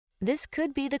This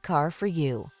could be the car for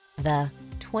you. The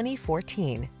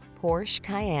 2014 Porsche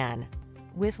Cayenne.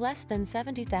 With less than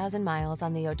 70,000 miles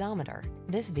on the odometer,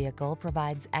 this vehicle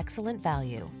provides excellent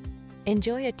value.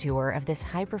 Enjoy a tour of this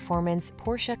high-performance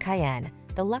Porsche Cayenne,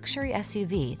 the luxury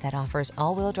SUV that offers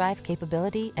all-wheel drive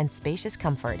capability and spacious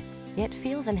comfort, yet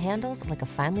feels and handles like a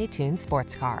finely tuned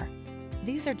sports car.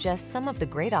 These are just some of the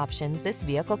great options this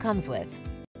vehicle comes with: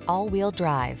 all-wheel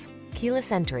drive,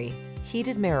 keyless entry,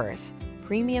 heated mirrors,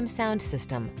 premium sound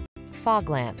system, fog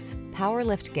lamps, power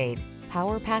liftgate,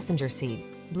 power passenger seat,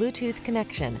 Bluetooth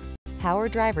connection, power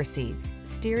driver seat,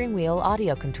 steering wheel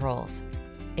audio controls.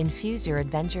 Infuse your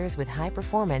adventures with high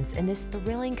performance in this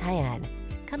thrilling Cayenne.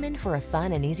 Come in for a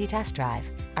fun and easy test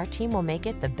drive. Our team will make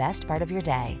it the best part of your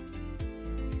day.